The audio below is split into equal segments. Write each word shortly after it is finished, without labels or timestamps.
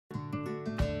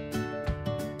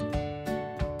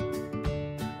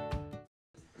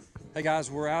Hey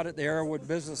guys, we're out at the Arrowood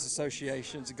Business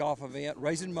Association's golf event,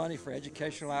 raising money for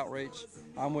educational outreach.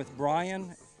 I'm with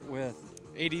Brian with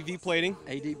ADV Plating.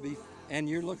 ADB, and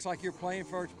you looks like you're playing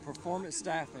for Performance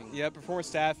Staffing. Yeah, Performance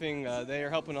Staffing. They are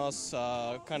helping us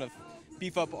kind of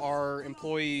beef up our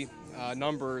employee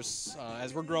numbers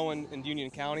as we're growing in Union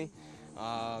County.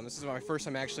 This is my first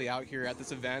time actually out here at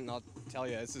this event, and I'll tell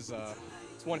you, this is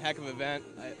it's one heck of an event.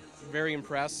 I'm very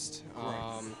impressed.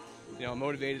 You know,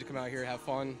 motivated to come out here, have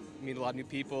fun, meet a lot of new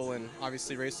people, and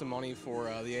obviously raise some money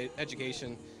for the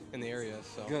education in the area.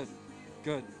 So Good,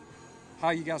 good. How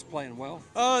are you guys playing? Well?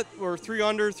 We're 3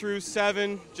 under through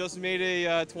 7. Just made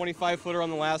a 25-footer on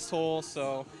the last hole,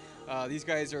 so these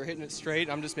guys are hitting it straight.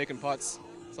 I'm just making putts.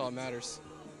 That's all that matters.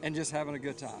 And just having a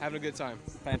good time. Having a good time.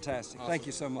 Fantastic. Awesome. Thank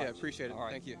you so much. Yeah, appreciate it. All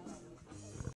right. Thank you.